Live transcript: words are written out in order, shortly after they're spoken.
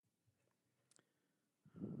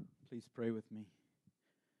Please pray with me.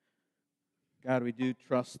 God, we do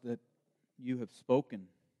trust that you have spoken.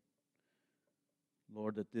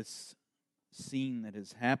 Lord, that this scene that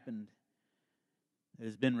has happened, that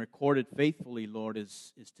has been recorded faithfully, Lord,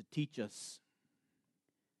 is to teach us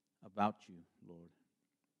about you, Lord.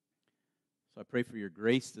 So I pray for your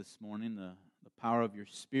grace this morning, the power of your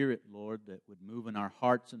Spirit, Lord, that would move in our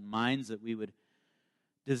hearts and minds, that we would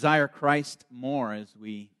desire Christ more as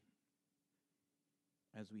we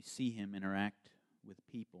see Him interact with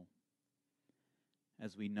people,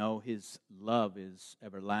 as we know His love is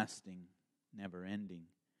everlasting, never ending,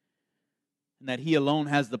 and that He alone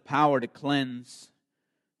has the power to cleanse.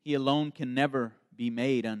 He alone can never be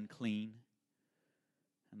made unclean.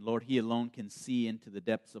 And Lord, He alone can see into the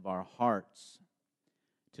depths of our hearts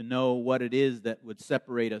to know what it is that would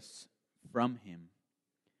separate us from Him,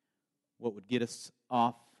 what would get us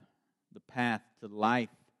off the path to life,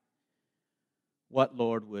 what,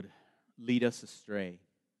 Lord, would lead us astray.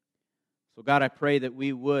 So God, I pray that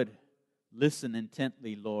we would listen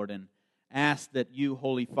intently, Lord, and ask that you,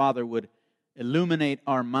 Holy Father, would illuminate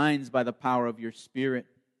our minds by the power of your Spirit,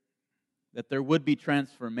 that there would be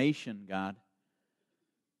transformation, God,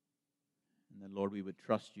 and that, Lord, we would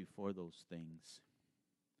trust you for those things.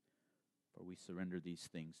 For we surrender these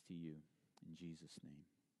things to you. In Jesus' name,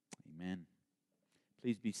 amen.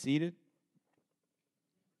 Please be seated.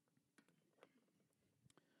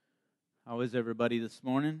 How is everybody this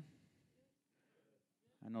morning?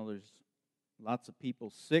 I know there's lots of people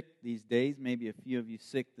sick these days. Maybe a few of you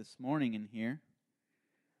sick this morning in here.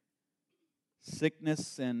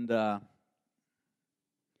 Sickness and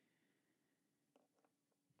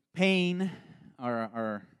pain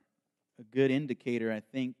are a good indicator, I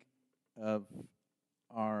think, of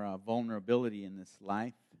our vulnerability in this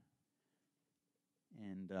life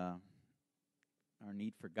and our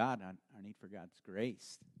need for God, our need for God's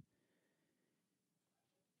grace.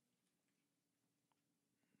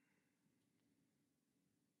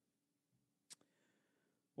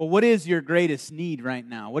 Well, what is your greatest need right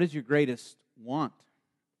now? What is your greatest want?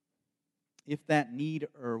 If that need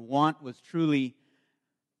or want was truly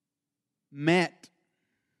met,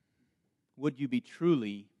 would you be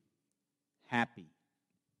truly happy?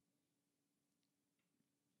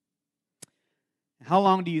 How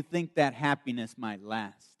long do you think that happiness might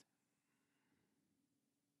last?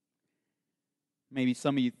 Maybe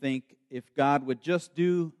some of you think, if God would just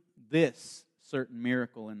do this certain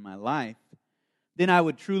miracle in my life, then I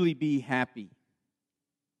would truly be happy.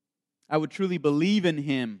 I would truly believe in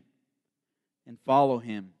Him and follow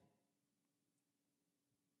Him.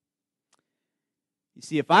 You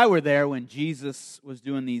see, if I were there when Jesus was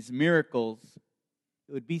doing these miracles,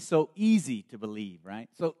 it would be so easy to believe, right?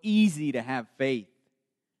 So easy to have faith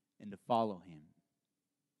and to follow Him.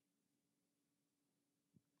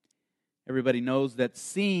 Everybody knows that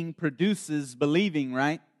seeing produces believing,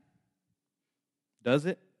 right? Does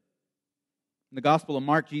it? In the Gospel of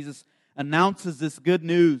Mark, Jesus announces this good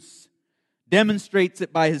news, demonstrates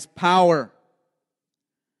it by His power.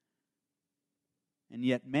 And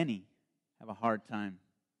yet many have a hard time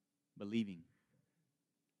believing.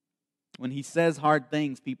 When He says hard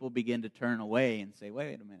things, people begin to turn away and say,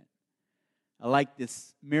 wait a minute. I like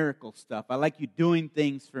this miracle stuff. I like you doing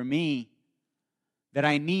things for me that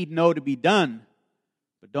I know to be done,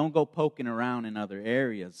 but don't go poking around in other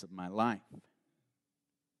areas of my life.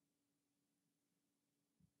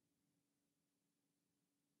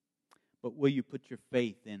 But will you put your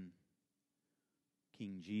faith in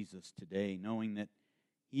King Jesus today, knowing that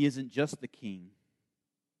He isn't just the King,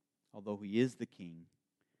 although He is the King,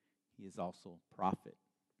 He is also prophet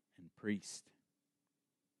and priest,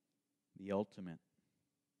 the ultimate.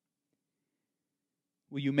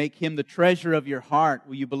 Will you make Him the treasure of your heart?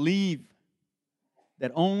 Will you believe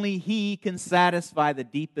that only He can satisfy the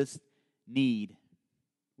deepest need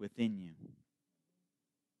within you?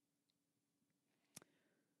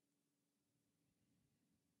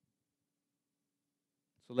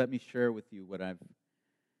 So let me share with you what I've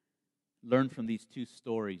learned from these two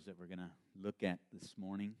stories that we're going to look at this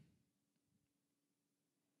morning.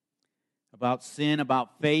 About sin,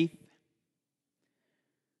 about faith,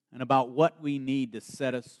 and about what we need to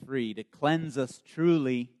set us free, to cleanse us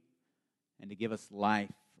truly, and to give us life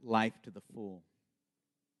to the full.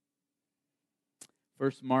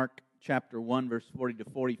 First, Mark chapter 1, verse 40 to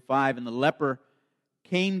 45, and the leper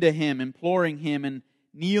came to Him, imploring Him, and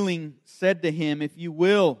kneeling, said to Him, "If you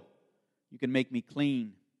will, you can make me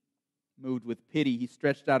clean." Moved with pity, He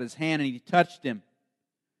stretched out His hand and He touched him.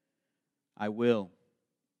 "I will,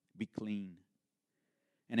 be clean."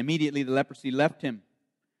 And immediately the leprosy left him,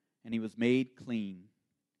 and he was made clean.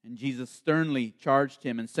 And Jesus sternly charged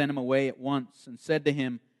him and sent him away at once and said to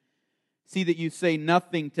him, "See that you say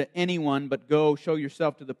nothing to anyone, but go, show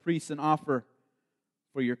yourself to the priests and offer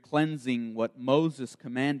for your cleansing what Moses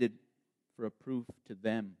commanded for a proof to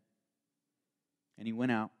them." And he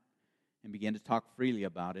went out and began to talk freely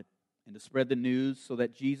about it and to spread the news, so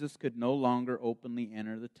that Jesus could no longer openly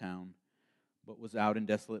enter the town, but was out in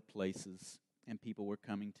desolate places, and people were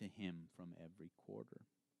coming to him from every quarter.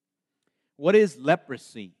 What is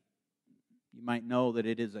leprosy? You might know that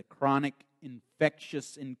it is a chronic,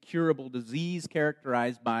 infectious, incurable disease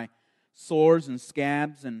characterized by sores and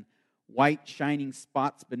scabs and white shining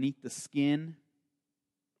spots beneath the skin.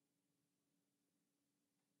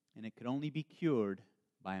 And it could only be cured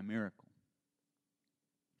by a miracle.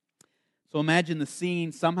 So imagine the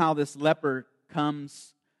scene. Somehow this leper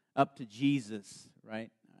comes up to Jesus, right?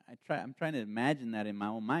 I'm trying to imagine that in my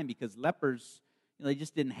own mind, because lepers, they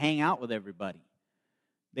just didn't hang out with everybody.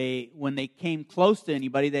 When they came close to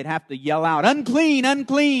anybody, they'd have to yell out, "Unclean,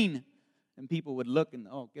 unclean!" And people would look and,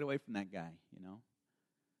 "Oh, get away from that guy,"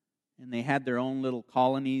 And they had their own little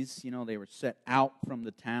colonies, they were set out from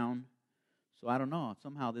the town. So I don't know,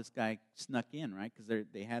 somehow this guy snuck in, right? Because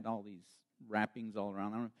they had all these wrappings all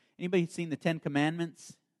around. I don't know. Anybody seen the 10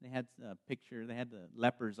 Commandments? They had a picture, they had the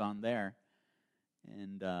lepers on there.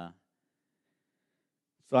 And so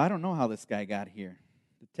I don't know how this guy got here.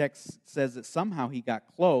 The text says that somehow he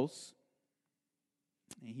got close.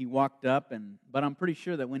 And he walked up, but I'm pretty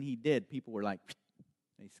sure that when he did, people were like,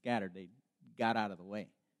 they scattered, they got out of the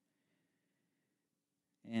way.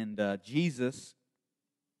 And Jesus,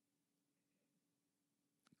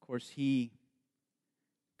 of course, he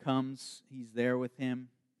comes, he's there with him.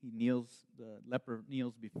 The leper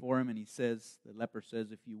kneels before him, and the leper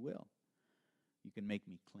says, "If you will, you can make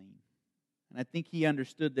me clean." And I think he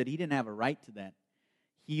understood that he didn't have a right to that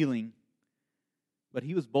healing, but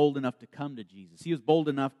he was bold enough to come to Jesus. He was bold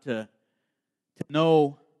enough to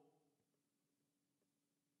know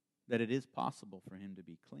that it is possible for him to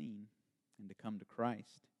be clean and to come to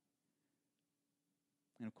Christ.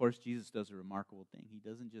 And of course, Jesus does a remarkable thing. He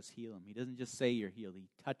doesn't just heal him. He doesn't just say you're healed. He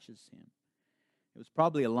touches him. It was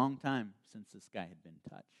probably a long time since this guy had been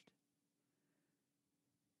touched.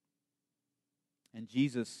 And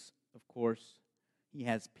Jesus, of course, he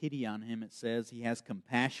has pity on him. It says he has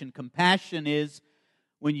compassion. Compassion is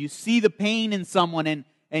when you see the pain in someone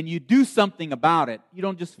and you do something about it. You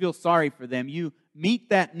don't just feel sorry for them. You meet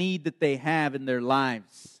that need that they have in their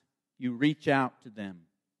lives. You reach out to them.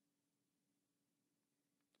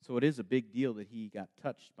 So it is a big deal that he got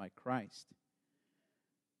touched by Christ.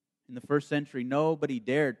 In the first century, nobody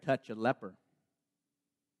dared touch a leper.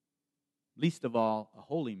 Least of all, a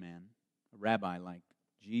holy man, a rabbi like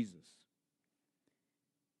Jesus.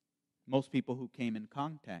 Most people who came in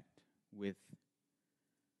contact with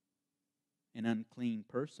an unclean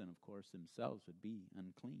person, of course, themselves would be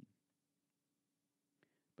unclean.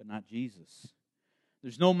 But not Jesus.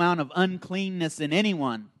 There's no amount of uncleanness in any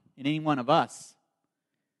one of us,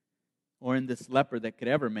 or in this leper, that could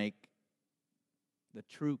ever make the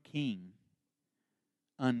true king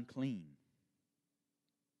unclean.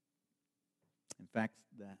 In fact,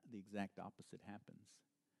 the exact opposite happens.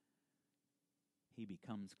 He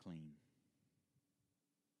becomes clean.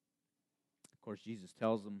 Of course, Jesus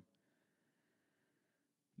tells them,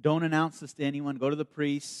 don't announce this to anyone. Go to the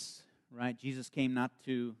priests, right? Jesus came not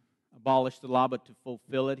to abolish the law, but to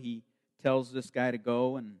fulfill it. He tells this guy to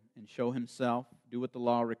go and show himself, do what the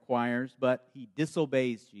law requires, but he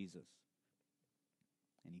disobeys Jesus.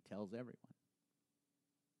 And he tells everyone.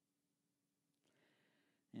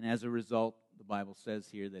 And as a result, the Bible says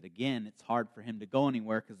here that again, it's hard for him to go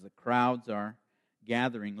anywhere because the crowds are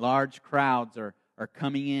gathering. Large crowds are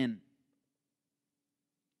coming in.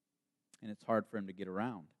 And it's hard for him to get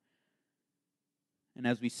around. And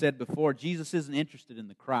as we said before, Jesus isn't interested in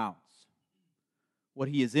the crowds. What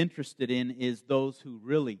he is interested in is those who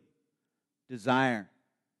really desire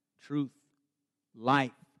truth,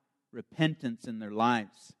 life, repentance in their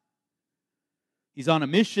lives. He's on a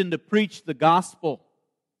mission to preach the gospel.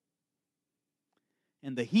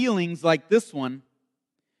 And the healings like this one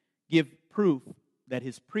give proof that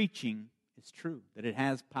his preaching is true, that it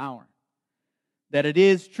has power, that it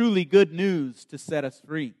is truly good news to set us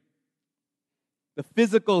free. The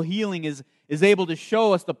physical healing is able to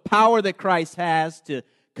show us the power that Christ has to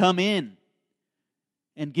come in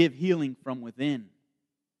and give healing from within.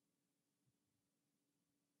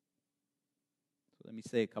 So let me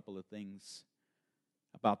say a couple of things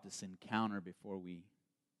about this encounter before we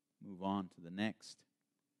move on to the next.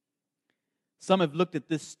 Some have looked at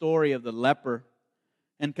this story of the leper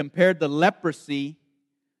and compared the leprosy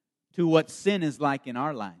to what sin is like in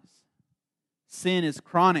our lives. Sin is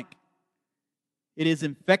chronic. It is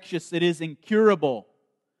infectious. It is incurable.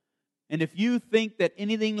 And if you think that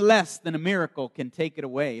anything less than a miracle can take it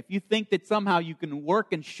away, if you think that somehow you can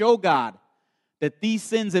work and show God that these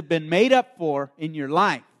sins have been made up for in your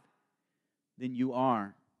life, then you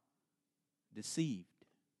are deceived.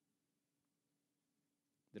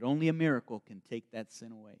 That only a miracle can take that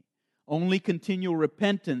sin away. Only continual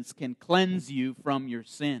repentance can cleanse you from your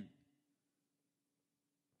sin.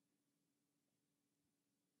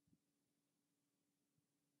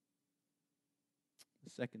 The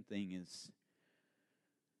second thing is,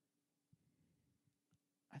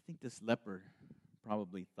 I think this leper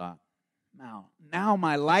probably thought, now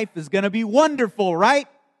my life is going to be wonderful, right?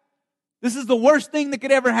 This is the worst thing that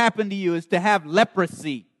could ever happen to you, is to have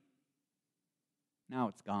leprosy. Now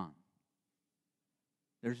it's gone.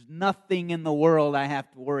 There's nothing in the world I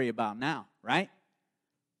have to worry about now, right?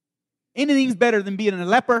 Anything's better than being a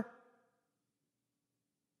leper.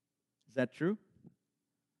 Is that true?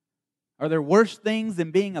 Are there worse things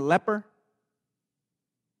than being a leper?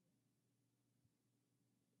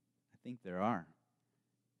 I think there are.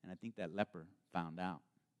 And I think that leper found out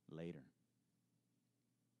later.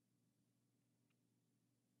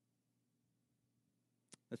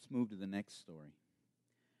 Let's move to the next story.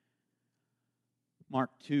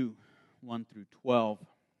 Mark 2, 1 through 12.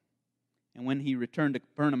 And when he returned to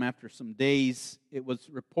Capernaum after some days, it was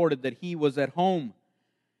reported that he was at home,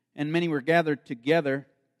 and many were gathered together,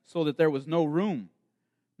 so that there was no room,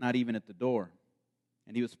 not even at the door.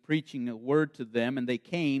 And he was preaching a word to them, and they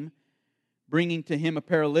came, bringing to him a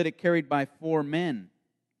paralytic carried by 4 men.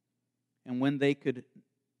 And when they could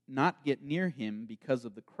not get near him because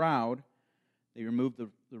of the crowd, they removed the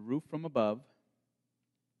roof from above.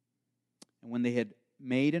 And when they had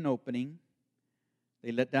made an opening,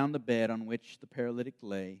 they let down the bed on which the paralytic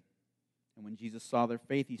lay. And when Jesus saw their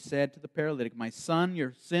faith, he said to the paralytic, "My son,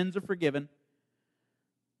 your sins are forgiven."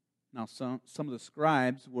 Now some of the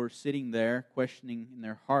scribes were sitting there, questioning in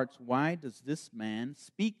their hearts, "Why does this man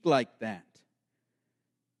speak like that?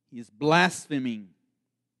 He is blaspheming.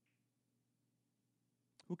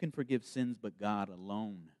 Who can forgive sins but God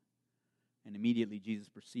alone?" And immediately Jesus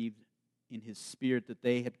perceived in his spirit that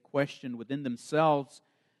they had questioned within themselves,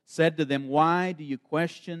 said to them, "Why do you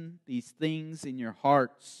question these things in your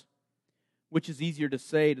hearts? Which is easier to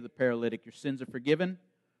say to the paralytic, 'Your sins are forgiven,'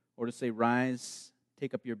 or to say, 'Rise,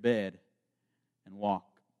 take up your bed, and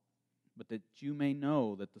walk'? But that you may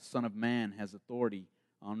know that the Son of Man has authority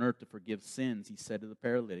on earth to forgive sins," he said to the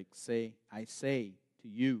paralytic, "I say to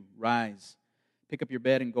you, rise, pick up your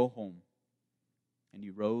bed, and go home." And he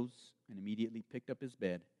rose and immediately picked up his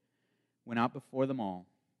bed, went out before them all,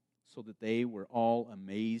 so that they were all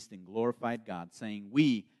amazed and glorified God, saying,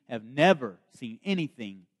 "We have never seen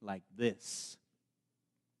anything like this."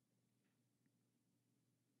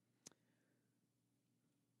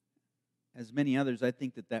 As many others, I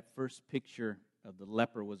think that first picture of the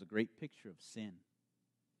leper was a great picture of sin.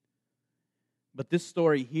 But this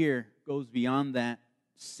story here goes beyond that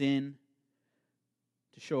sin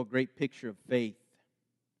to show a great picture of faith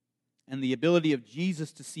and the ability of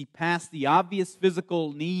Jesus to see past the obvious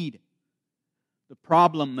physical need, the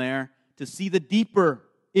problem there, to see the deeper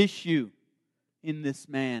issue in this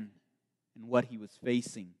man and what he was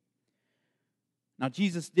facing. Now,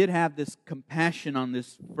 Jesus did have this compassion on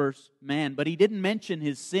this first man, but he didn't mention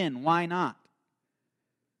his sin. Why not?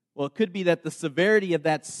 Well, it could be that the severity of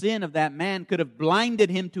that sin of that man could have blinded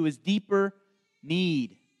him to his deeper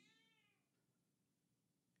need. It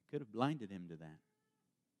could have blinded him to that.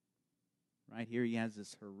 Right here he has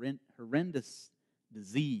this horrendous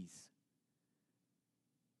disease.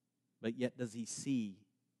 But yet does he see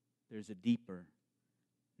there's a deeper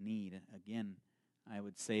need? Again, I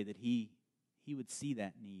would say that he would see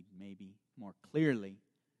that need maybe more clearly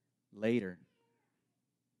later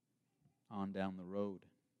on down the road.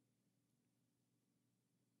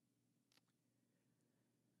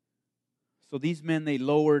 So these men, they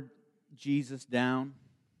lowered Jesus down,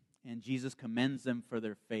 and Jesus commends them for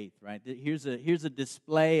their faith, right? Here's a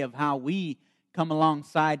display of how we come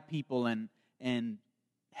alongside people and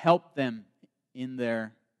help them in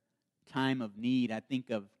their time of need. I think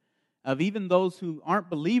of even those who aren't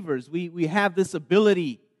believers. We have this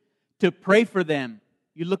ability to pray for them.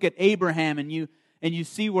 You look at Abraham and you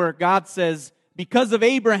see where God says, because of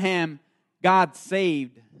Abraham, God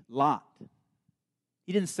saved Lot.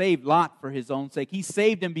 He didn't save Lot for his own sake. He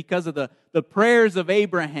saved him because of the prayers of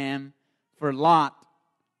Abraham for Lot.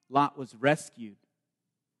 Lot was rescued.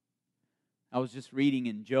 I was just reading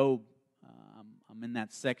in Job. I'm in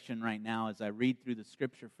that section right now as I read through the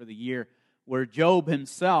scripture for the year, where Job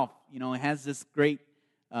himself, has this great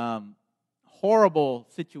horrible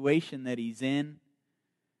situation that he's in.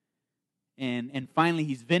 And finally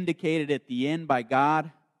he's vindicated at the end by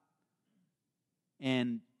God.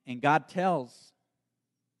 And God tells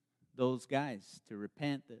those guys to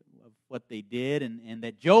repent of what they did, and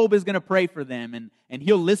that Job is going to pray for them, and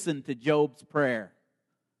he'll listen to Job's prayer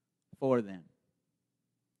for them.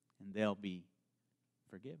 And they'll be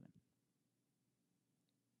forgiven.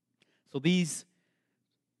 So these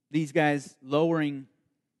guys lowering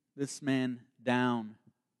this man down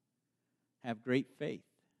have great faith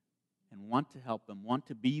and want to help him, want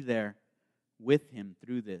to be there with him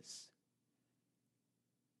through this.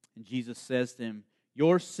 And Jesus says to him,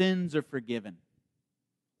 your sins are forgiven.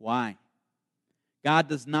 Why? God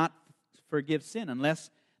does not forgive sin unless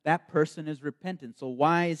that person is repentant. So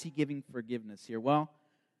why is he giving forgiveness here? Well,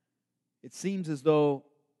 it seems as though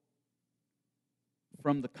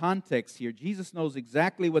from the context here, Jesus knows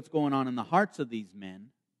exactly what's going on in the hearts of these men,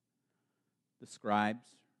 the scribes,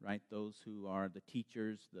 right? Those who are the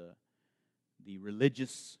teachers, the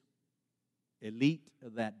religious elite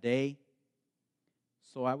of that day.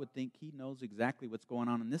 So I would think he knows exactly what's going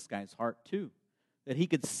on in this guy's heart too. That he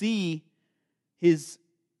could see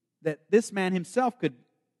that this man himself could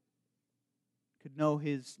know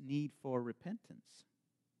his need for repentance.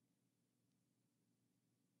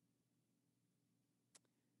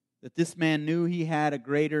 That this man knew he had a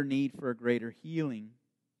greater need for a greater healing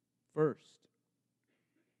first.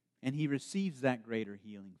 And he receives that greater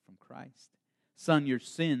healing from Christ. Son, your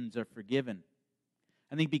sins are forgiven.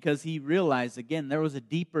 I think because he realized, again, there was a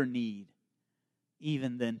deeper need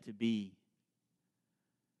even than to be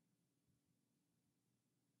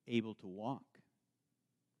able to walk.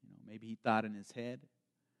 Maybe he thought in his head,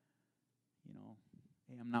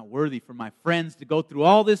 hey, I'm not worthy for my friends to go through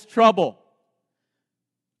all this trouble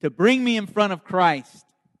to bring me in front of Christ.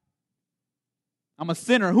 I'm a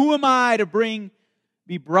sinner. Who am I to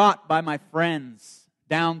be brought by my friends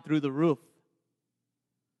down through the roof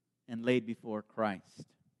and laid before Christ?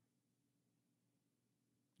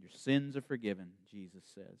 Your sins are forgiven, Jesus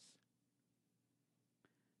says.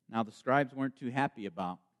 Now the scribes weren't too happy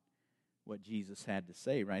about what Jesus had to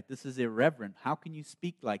say, right? This is irreverent. How can you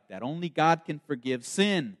speak like that? Only God can forgive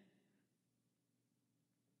sin.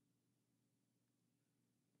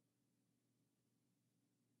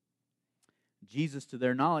 Jesus, to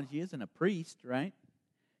their knowledge, he isn't a priest, right?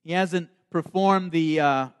 He hasn't performed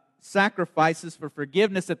the sacrifices for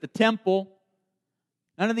forgiveness at the temple.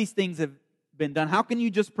 None of these things have been done. How can you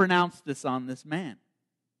just pronounce this on this man?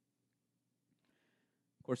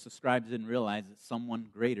 Of course, the scribes didn't realize that someone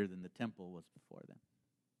greater than the temple was before them.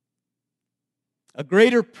 A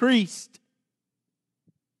greater priest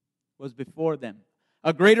was before them.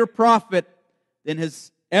 A greater prophet than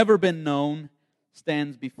has ever been known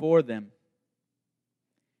stands before them.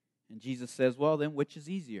 And Jesus says, well, then which is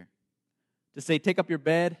easier? To say, take up your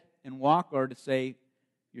bed and walk, or to say,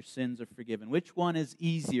 your sins are forgiven? Which one is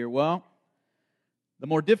easier? Well, the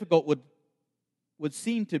more difficult would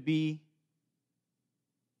seem to be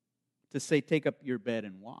to say, take up your bed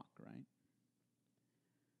and walk, right?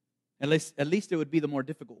 At least it would be the more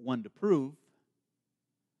difficult one to prove.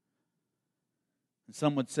 And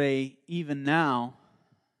some would say, even now,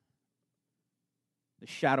 the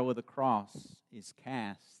shadow of the cross is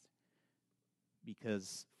cast,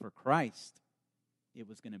 because for Christ, it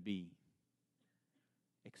was going to be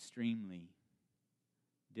extremely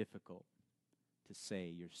difficult to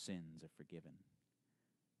say your sins are forgiven.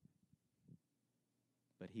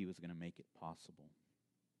 But he was going to make it possible.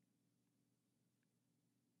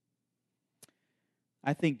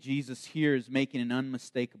 I think Jesus here is making an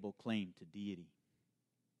unmistakable claim to deity.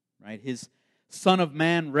 Right? His Son of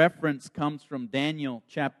Man reference comes from Daniel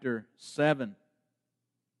chapter 7.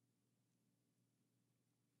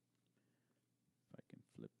 If I can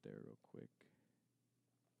flip there real quick.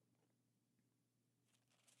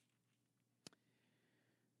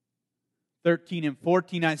 (13 and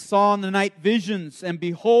 14) I saw in the night visions, and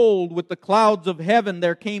behold, with the clouds of heaven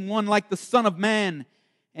there came one like the Son of Man,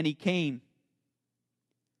 and he came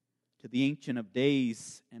to the Ancient of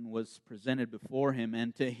Days and was presented before him,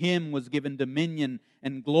 and to him was given dominion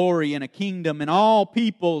and glory and a kingdom, and all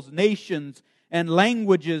peoples, nations, and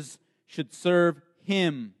languages should serve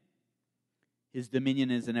him. His dominion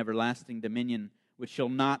is an everlasting dominion which shall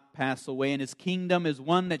not pass away, and his kingdom is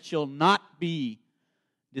one that shall not be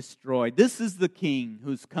destroyed. This is the King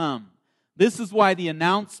who's come. This is why the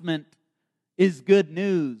announcement is good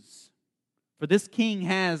news. For this King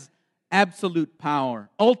has absolute power,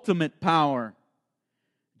 ultimate power.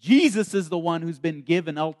 Jesus is the one who's been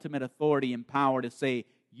given ultimate authority and power to say,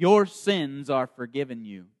 your sins are forgiven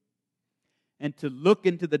you. And to look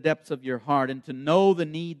into the depths of your heart and to know the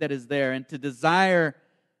need that is there and to desire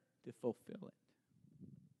to fulfill it.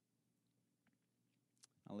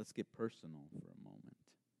 Now let's get personal for a moment.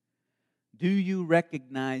 Do you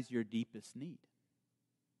recognize your deepest need?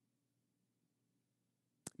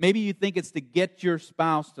 Maybe you think it's to get your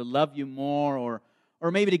spouse to love you more,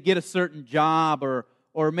 or maybe to get a certain job,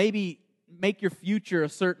 or maybe make your future a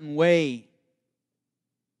certain way.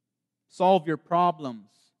 Solve your problems.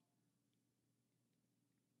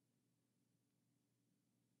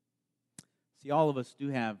 See, all of us do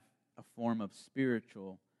have a form of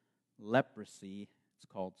spiritual leprosy. It's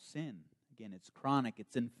called sin. Again, it's chronic,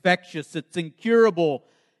 it's infectious, it's incurable,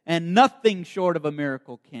 and nothing short of a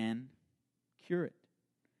miracle can cure it.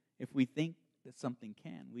 If we think that something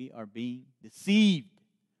can, we are being deceived.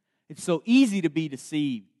 It's so easy to be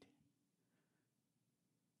deceived.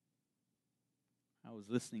 I was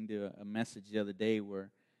listening to a message the other day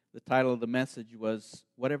where the title of the message was,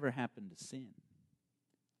 "Whatever Happened to Sin?"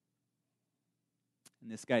 And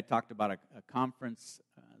this guy talked about a conference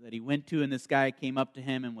that he went to, and this guy came up to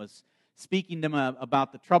him and was speaking to him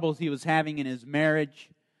about the troubles he was having in his marriage,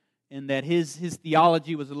 and that his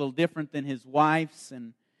theology was a little different than his wife's,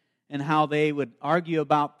 and how they would argue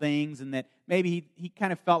about things, and that maybe he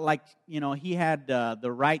kind of felt like, he had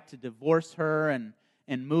the right to divorce her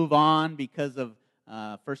and move on because of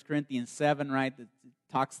 1 Corinthians 7, right, that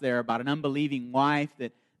talks there about an unbelieving wife,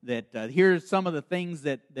 that here's some of the things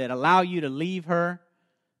that allow you to leave her.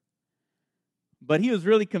 But he was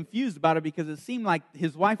really confused about it because it seemed like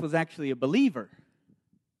his wife was actually a believer.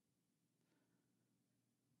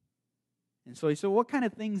 And so he said, "What kind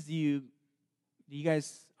of things do you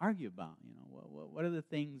guys argue about? What are the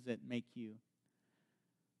things that make you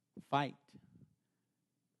fight?"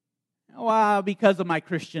 "Well, because of my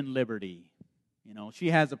Christian liberty. She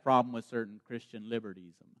has a problem with certain Christian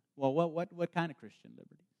liberties." "Well, what kind of Christian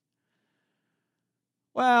liberties?"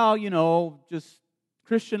 "Well, just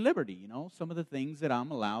Christian liberty, some of the things that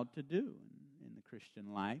I'm allowed to do in the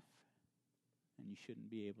Christian life, and you shouldn't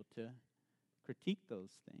be able to critique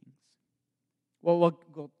those things." Well,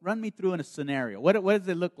 run me through in a scenario. What does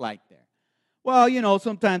it look like there? "Well,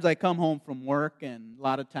 sometimes I come home from work, and a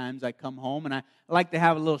lot of times I come home, and I like to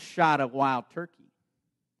have a little shot of wild turkey.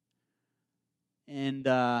 And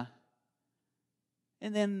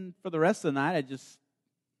then for the rest of the night, I just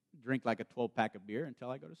drink like a 12-pack of beer until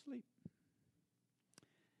I go to sleep."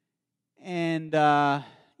 And,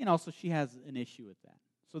 so she has an issue with that.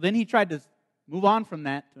 So then he tried to move on from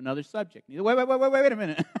that to another subject. He said, wait a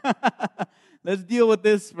minute. Let's deal with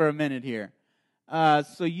this for a minute here. I'm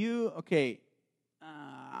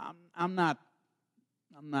not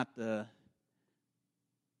the,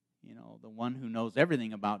 the one who knows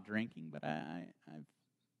everything about drinking, but I've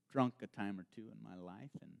drunk a time or two in my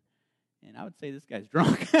life, and I would say this guy's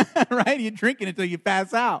drunk, right? You're drinking until you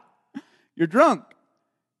pass out. You're drunk.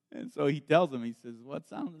 And so he tells him, he says,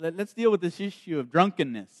 let's deal with this issue of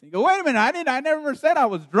drunkenness. He goes, "Wait a minute, I never said I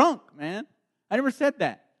was drunk, man. I never said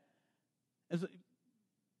that."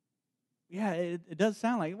 Yeah, it does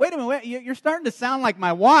sound like, wait a minute, you're starting to sound like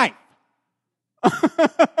my wife.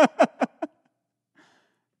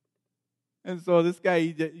 And so this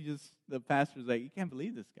guy, the pastor's like, "You can't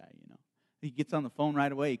believe this guy, He gets on the phone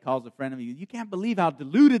right away. He calls a friend of his. "You can't believe how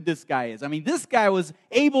deluded this guy is. I mean, this guy was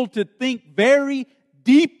able to think very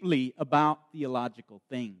deeply about theological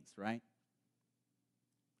things, right?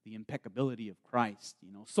 The impeccability of Christ,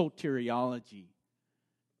 soteriology,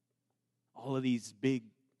 all of these big,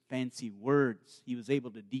 fancy words. He was able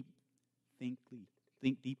to think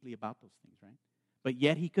deeply about those things, right? But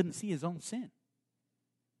yet he couldn't see his own sin.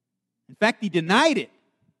 In fact, he denied it.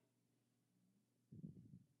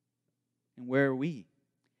 And where are we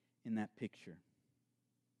in that picture?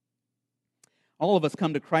 All of us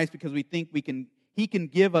come to Christ because we think He can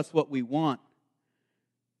give us what we want,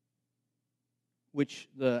 which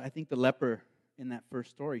I think the leper in that first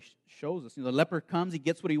story shows us. The leper comes, he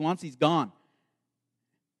gets what he wants, he's gone.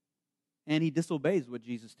 And he disobeys what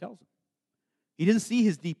Jesus tells him. He didn't see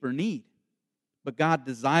his deeper need, but God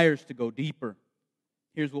desires to go deeper.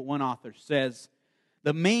 Here's what one author says: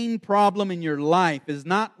 "The main problem in your life is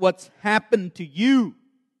not what's happened to you.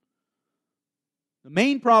 The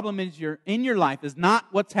main problem in your life is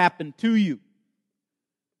not what's happened to you.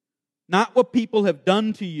 Not what people have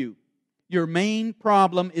done to you. Your main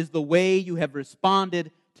problem is the way you have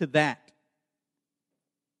responded to that."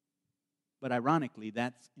 But ironically,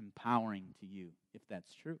 that's empowering to you, if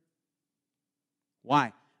that's true.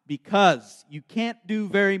 Why? Because you can't do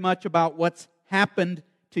very much about what's happened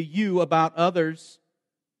to you about others,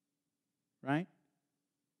 right?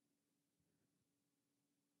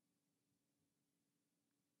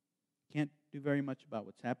 do very much about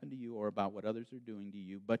what's happened to you or about what others are doing to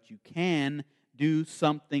you, but you can do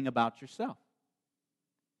something about yourself.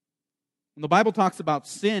 When the Bible talks about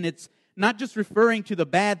sin, it's not just referring to the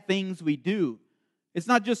bad things we do. It's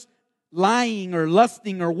not just lying or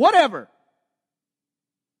lusting or whatever.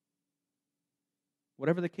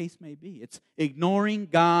 Whatever the case may be. It's ignoring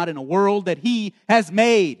God in a world that He has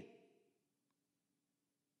made.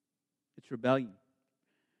 It's rebellion.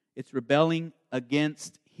 It's rebelling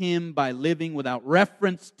against Him by living without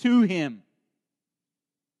reference to Him.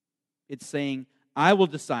 It's saying, I will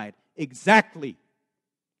decide exactly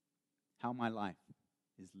how my life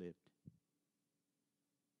is lived.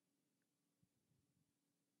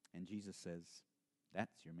 And Jesus says,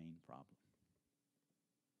 that's your main problem.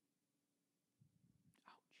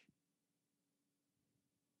 Ouch.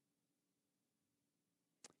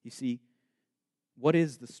 You see, what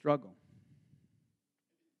is the struggle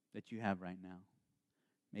that you have right now?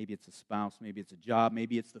 Maybe it's a spouse, maybe it's a job,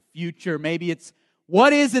 maybe it's the future, maybe it's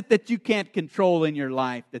what is it that you can't control in your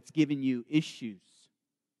life that's giving you issues?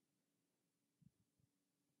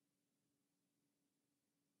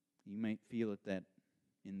 You might feel it that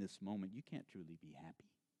in this moment you can't truly be happy.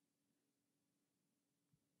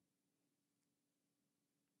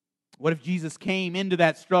 What if Jesus came into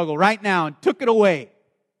that struggle right now and took it away?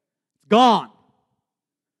 It's gone.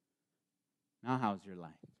 Now how's your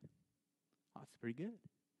life? Oh, it's pretty good.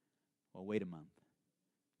 Well, wait a month.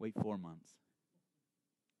 Wait 4 months.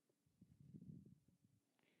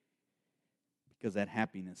 Because that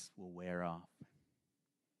happiness will wear off.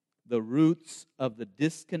 The roots of the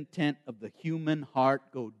discontent of the human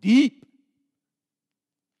heart go deep.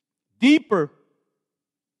 Deeper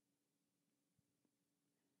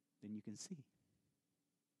than you can see.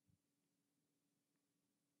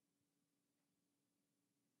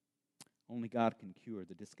 Only God can cure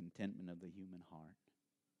the discontentment of the human heart.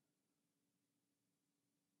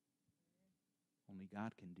 Only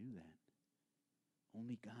God can do that.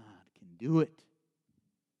 Only God can do it.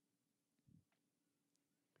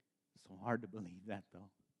 It's so hard to believe that, though.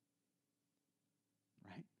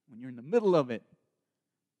 Right? When you're in the middle of it.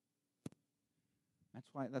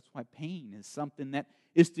 That's why pain is something that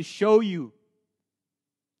is to show you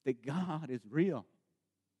that God is real.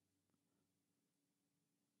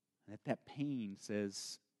 That pain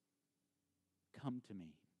says, come to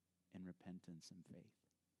me in repentance and faith.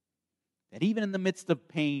 That even in the midst of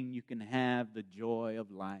pain, you can have the joy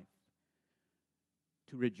of life.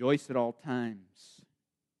 To rejoice at all times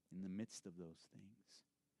in the midst of those things.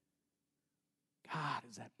 God,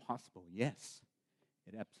 is that possible? Yes,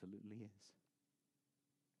 it absolutely is.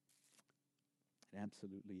 It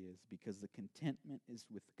absolutely is. Because the contentment is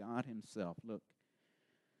with God Himself. Look.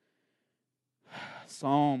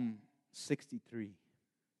 Psalm 63. You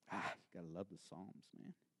gotta love the Psalms,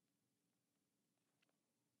 man.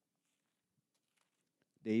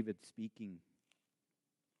 David speaking.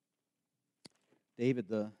 David,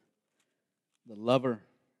 the lover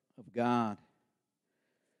of God,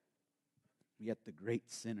 yet the great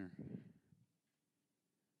sinner.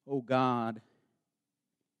 Oh God,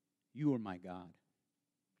 you are my God.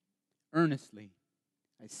 Earnestly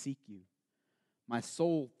I seek you. My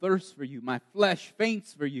soul thirsts for you. My flesh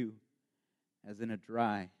faints for you, as in a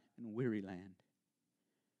dry and weary land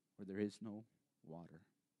where there is no water.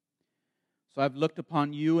 So I've looked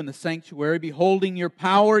upon you in the sanctuary, beholding your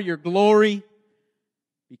power, your glory,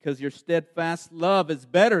 because your steadfast love is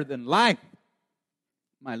better than life.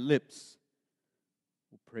 My lips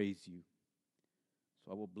will praise you.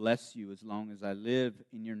 So I will bless you as long as I live.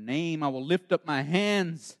 In your name I will lift up my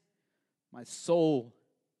hands. My soul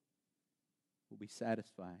will be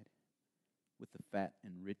satisfied with the fat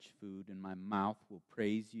and rich food, and my mouth will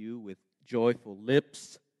praise you with joyful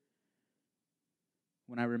lips.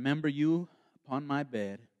 When I remember you upon my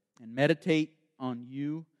bed and meditate on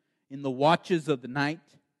you in the watches of the night,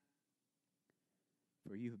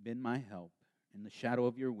 for you have been my help. In the shadow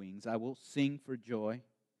of your wings I will sing for joy.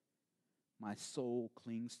 My soul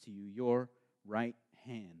clings to you. Your right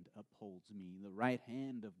hand upholds me. The right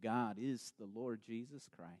hand of God is the Lord Jesus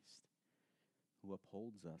Christ, who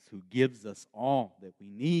upholds us, who gives us all that we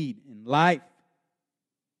need in life.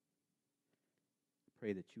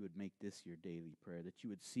 Pray that you would make this your daily prayer, that you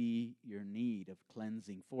would see your need of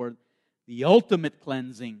cleansing for the ultimate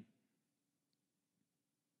cleansing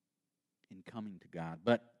in coming to God,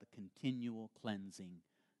 but the continual cleansing,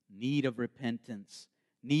 need of repentance,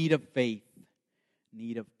 need of faith,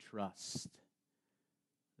 need of trust,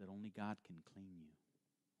 that only God can clean you.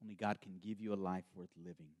 Only God can give you a life worth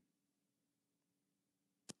living.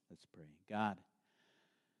 Let's pray. God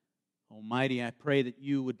Almighty, I pray that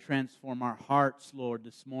you would transform our hearts, Lord,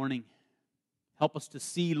 this morning. Help us to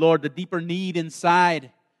see, Lord, the deeper need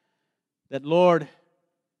inside. That, Lord,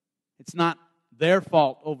 it's not their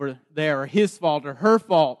fault over there, or his fault, or her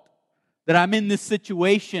fault, that I'm in this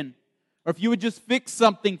situation. Or if you would just fix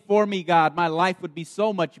something for me, God, my life would be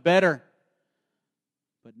so much better.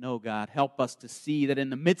 But no, God, help us to see that in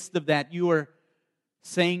the midst of that, you are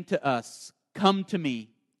saying to us, come to me,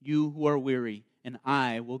 you who are weary, and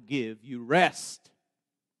I will give you rest.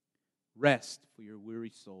 Rest for your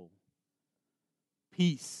weary soul.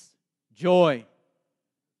 Peace, joy,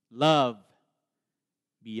 love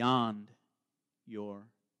beyond your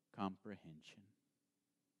comprehension.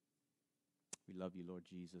 We love you, Lord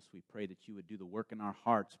Jesus. We pray that you would do the work in our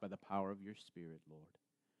hearts by the power of your Spirit, Lord.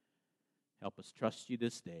 Help us trust you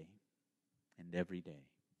this day and every day.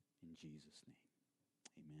 In Jesus' name,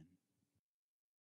 amen.